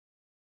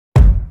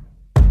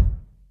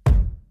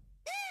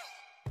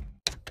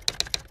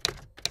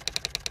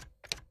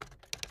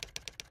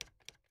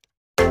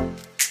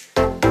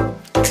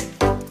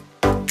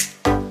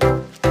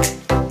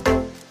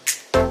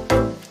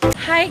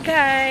Hi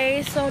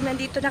guys! So,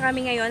 nandito na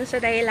kami ngayon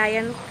sa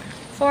Dahilayan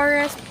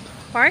Forest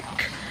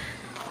Park.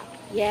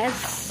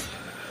 Yes.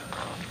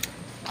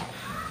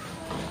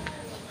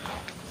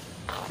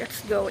 Let's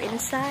go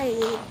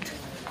inside.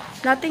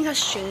 Nothing has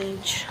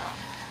changed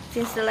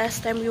since the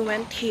last time we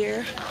went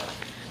here.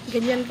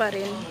 Ganyan pa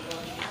rin.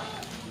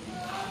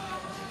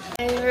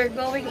 And we're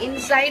going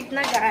inside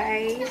na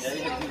guys.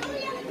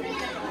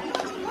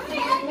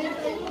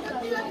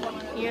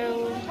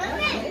 Yo.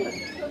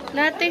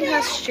 Nothing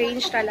has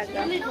changed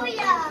talaga. Yan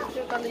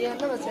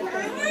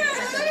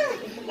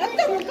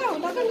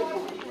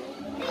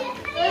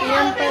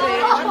pa rin.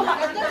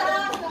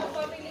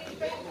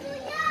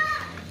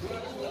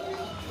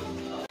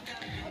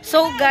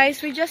 So guys,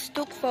 we just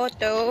took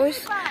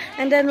photos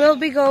and then we'll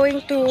be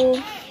going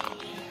to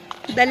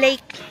the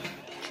lake.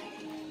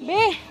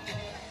 Be,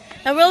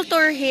 I will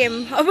tour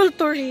him. I will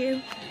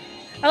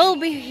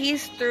be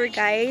his tour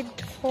guide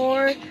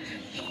for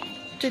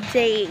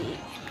today.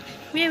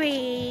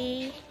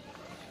 Baby.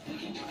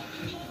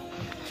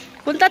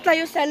 Punta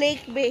tayo sa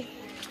lake, be.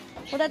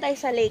 Punta tayo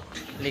sa lake.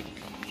 Lake.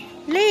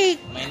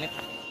 Mainit.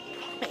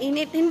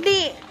 Mainit.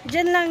 Hindi.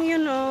 Diyan lang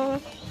yun, oh.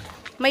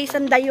 May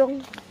sandayong.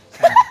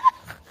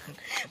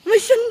 May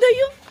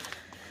sandayong.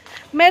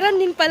 Meron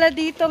din pala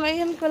dito.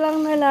 Ngayon ko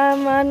lang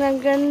nalaman. Ang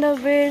ganda,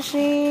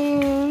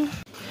 besing.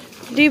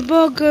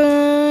 Diba,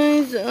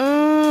 guys?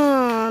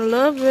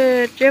 Love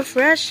it.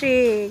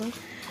 Refreshing.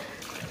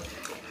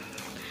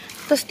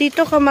 Tapos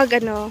dito ka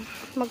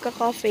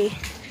magka-coffee.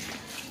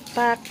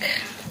 Pack.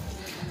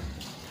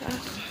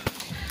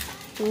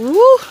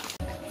 Woo!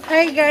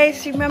 Hi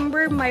guys,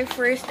 remember my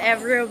first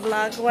ever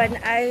vlog when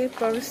I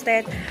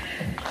posted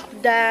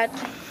that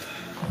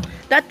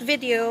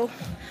video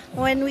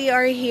when we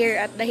are here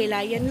at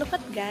Dahilayan. Look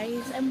at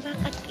guys, I'm back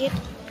at it.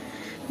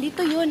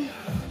 Dito yun.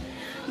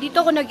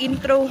 Dito ako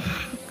nag-intro.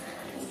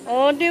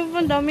 Oh, di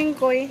ba daming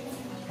koy.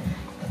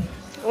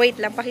 Wait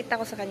lang, pakita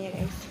ko sa kanya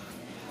guys.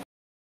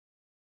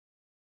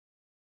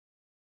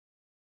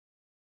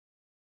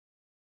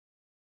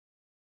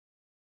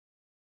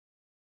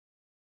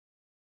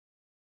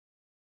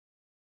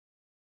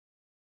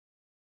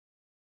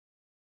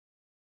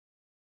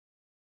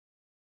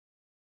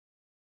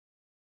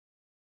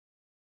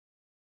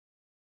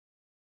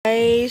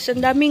 Guys,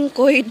 ang daming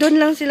koy. Doon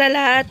lang sila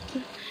lahat.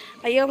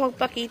 Ayaw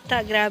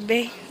magpakita.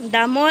 Grabe.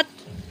 Damot.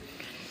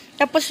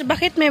 Tapos,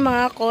 bakit may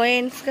mga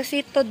coins?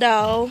 Kasi ito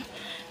daw,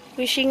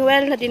 wishing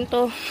well na din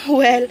to.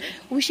 Well,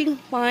 wishing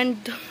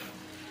fund.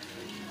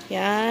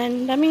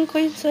 Yan. Daming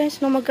coins.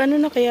 No, magkano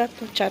na kaya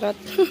to? Charot.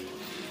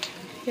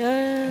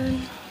 Yan.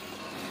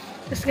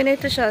 Tapos,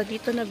 ganito siya.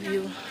 Dito na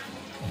view.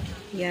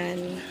 Yan.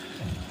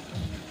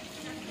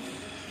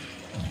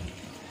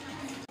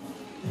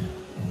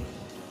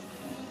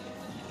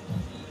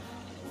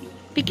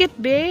 Pikit,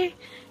 be.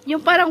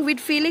 Yung parang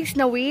with feelings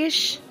na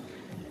wish.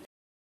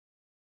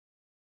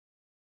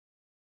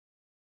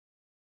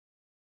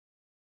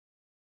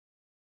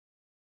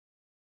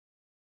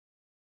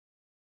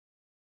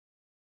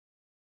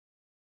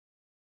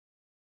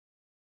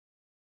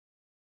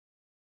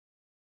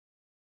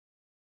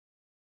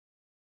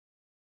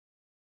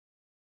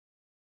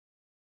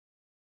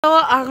 Ito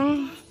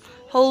ang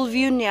whole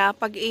view niya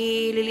pag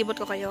ililibot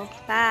ko kayo.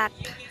 Tak.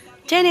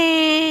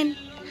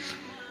 Tchanin!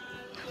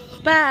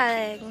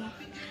 Bang!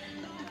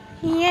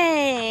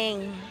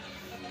 Yang!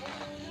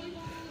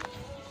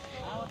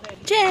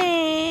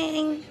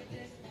 Chang!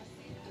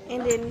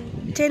 And then,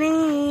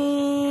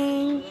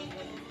 chaning!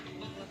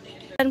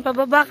 Dan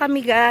pababa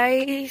kami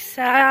guys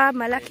sa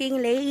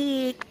malaking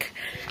lake.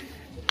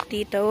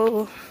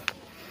 Dito.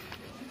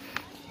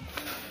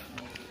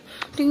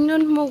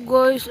 Tingnan mo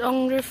guys,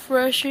 ang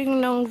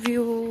refreshing ng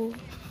view.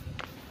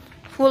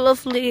 Full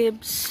of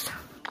leaves.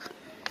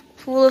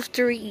 Full of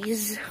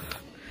trees.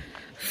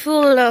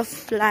 Full of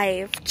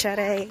life.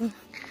 Charing.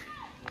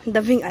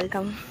 Daming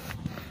alam.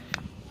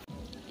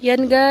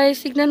 Yan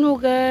guys. Tignan mo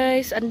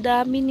guys. Ang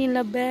dami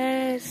nila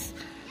bes.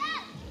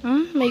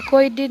 May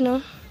koi din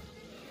oh.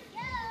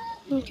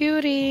 Ang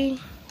cutie.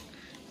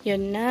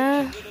 Yan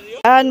na.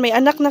 Yan. May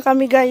anak na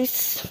kami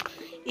guys.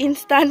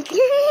 Instant.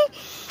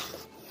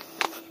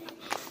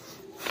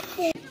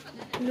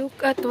 Look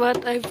at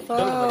what I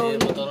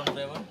found.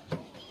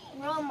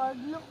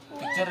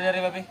 Picture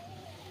dari babi.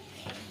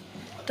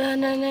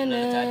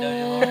 Tanananan.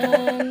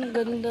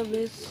 Ganda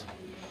bes.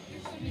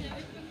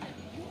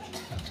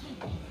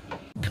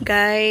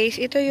 Guys,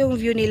 ito yung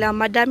view nila.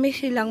 Madami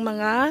silang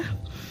mga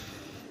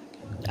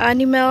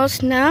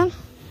animals na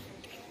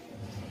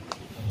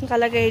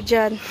nakalagay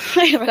dyan.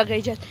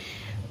 Nakalagay dyan.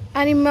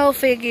 Animal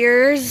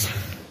figures.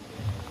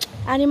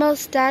 Animal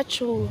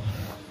statue.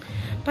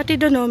 Pati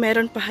doon oh,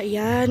 meron pa.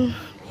 Ayan.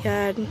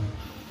 Ayan.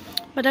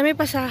 Madami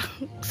pa sa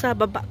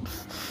baba.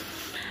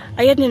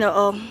 Ayan din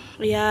oh.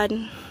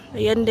 Ayan.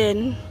 Ayan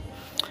din.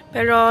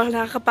 Pero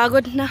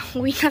nakakapagod na.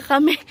 Uwi na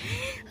kami.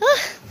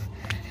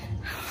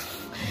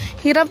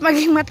 Hirap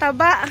maging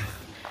mataba.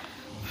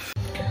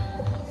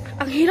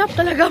 Ang hirap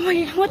talaga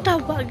maging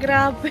mataba.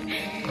 Grabe.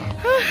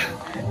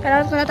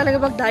 Kailangan ko na talaga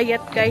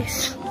mag-diet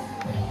guys.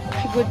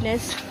 My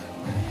goodness.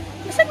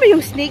 Saan ba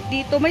yung snake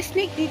dito? May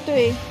snake dito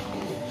eh.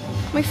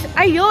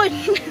 Ayun!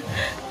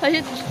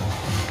 Ayun.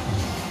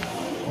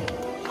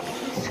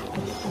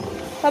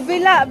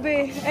 Kabila,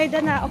 be. Ay,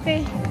 dana.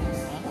 Okay.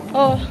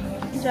 Oh,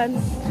 dyan.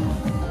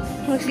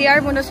 Mag-CR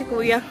muna si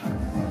kuya.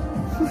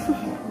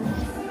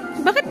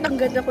 Bakit ang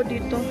ganda ko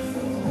dito?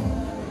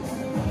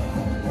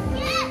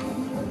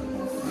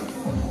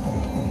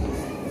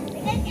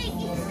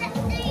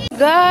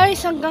 Guys,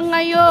 hanggang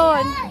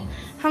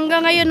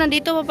ngayon,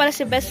 nandito pa pala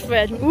si best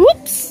friend.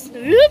 Oops!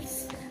 Oops!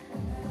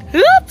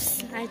 Oops!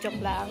 Ay,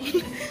 joke lang.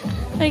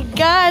 My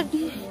God!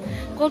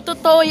 Kung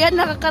totoo yan,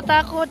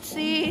 nakakatakot,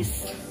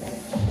 sis.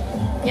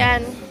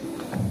 Yan.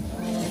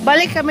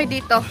 Balik kami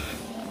dito.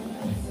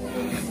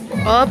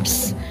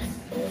 Oops!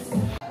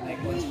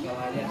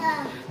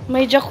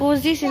 May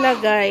jacuzzi sila,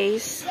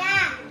 guys.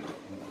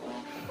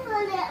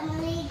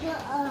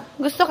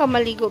 Gusto ka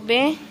maligo,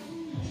 be?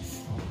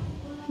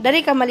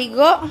 Dali ka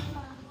maligo?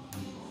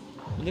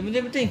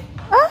 Hindi.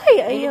 Ay,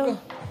 ayaw.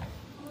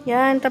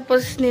 Yan,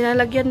 tapos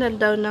nilalagyan na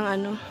daw ng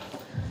ano,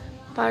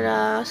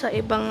 para sa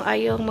ibang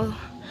ayaw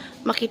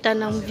makita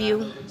ng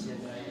view.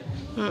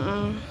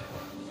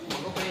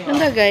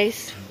 Ganda,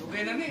 guys.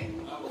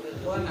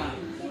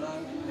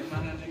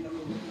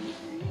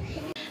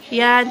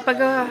 Yan,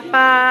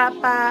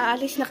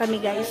 paalis na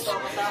kami, guys.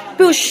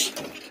 Push!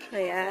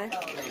 Ayan.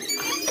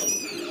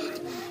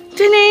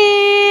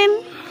 Tinin!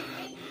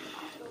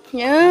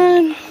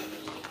 Yan.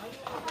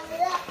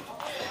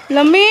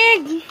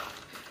 Lamig!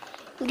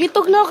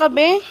 Gitugnaw ka,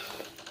 be?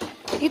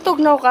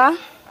 Gitugnaw ka?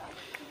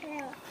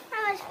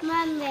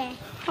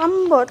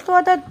 Ambot,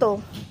 kawadad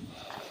to.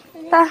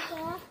 Ta.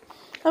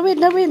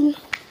 Nawid.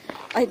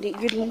 Ay, di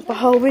gid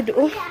pahawid,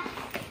 oh.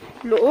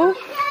 Loo.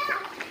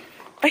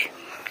 Ay.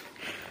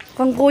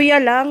 Kang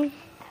kuya lang.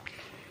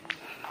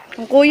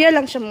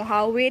 Siya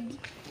muhawid.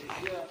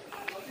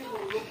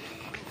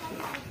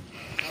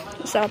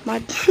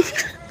 Samad.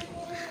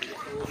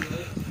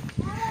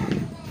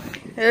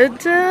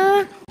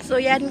 So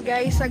yan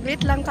guys,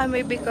 saglit lang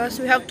kami because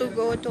we have to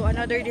go to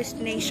another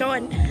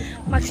destination.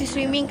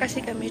 Magsiswimming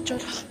kasi kami.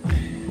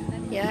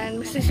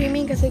 Yan,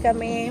 magsiswimming kasi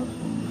kami.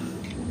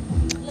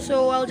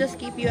 So I'll just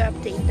keep you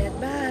updated.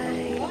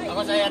 Bye!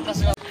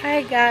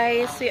 Hi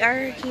guys, we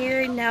are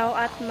here now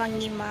at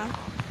Mangima.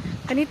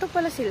 Ganito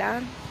pala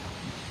sila.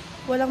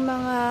 Walang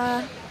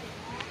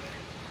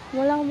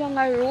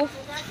mga roof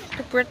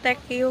to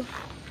protect you.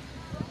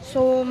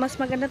 So mas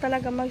maganda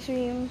talaga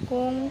mag-swim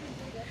kung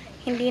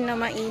hindi na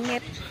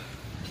mainit.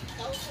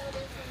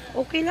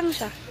 Okay lang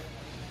siya.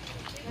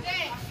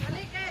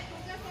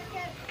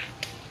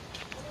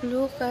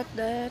 Look at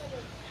that.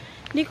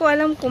 Hindi ko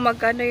alam kung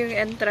magkano yung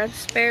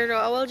entrance,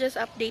 pero I will just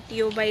update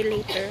you by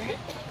later.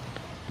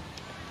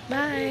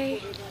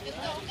 Bye!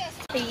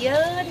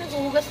 Ayan,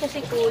 naghuhugas na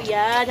si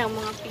kuya ng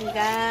mga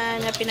pinggan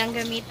na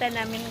pinanggamitan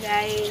namin,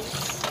 guys.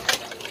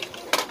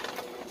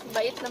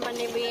 Bait naman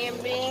ni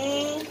Bebe.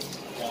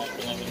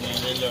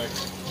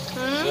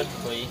 Good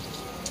boy.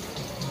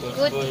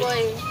 Good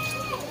boy.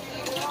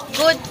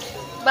 Good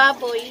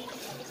baboy.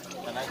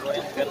 Sana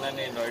kunin ka na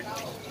ni Lord.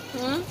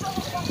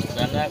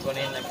 Sana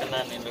kunin ka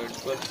na ni Lord.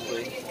 Good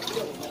boy.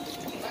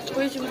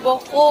 Uy,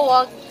 sumbok ko.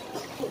 Wag.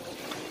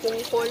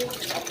 Tungkol.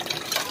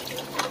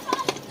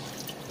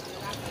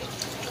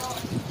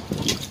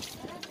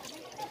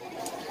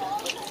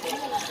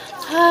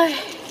 Ay.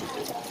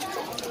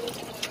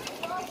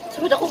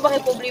 Sabi ako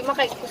bakit problema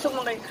kay gusto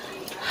mo kay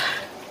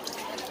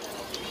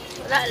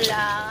wala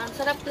lang. Ang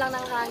sarap lang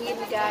ng hangin,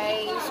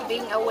 guys.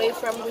 Being away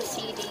from the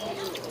city.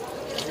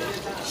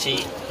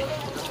 See?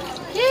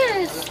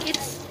 Yes!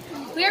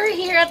 We're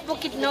here at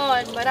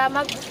Bukidnon.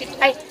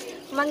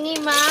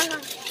 Mangima.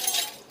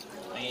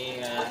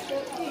 May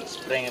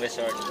spring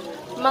resort.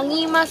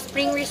 Mangima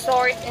Spring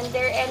Resort. And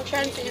their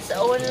entrance is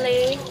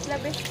only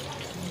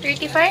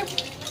 35?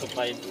 So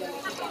 5.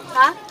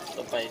 Ha?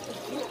 So 5.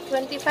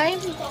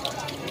 25?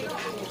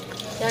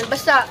 Yan,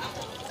 basta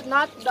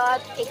not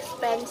that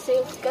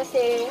expensive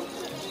kasi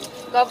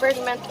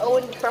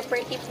government-owned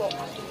property po.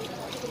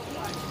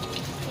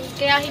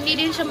 Kaya hindi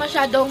din siya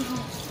masyadong,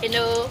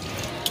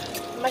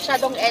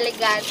 masyadong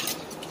elegant.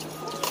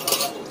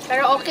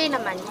 Pero okay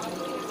naman.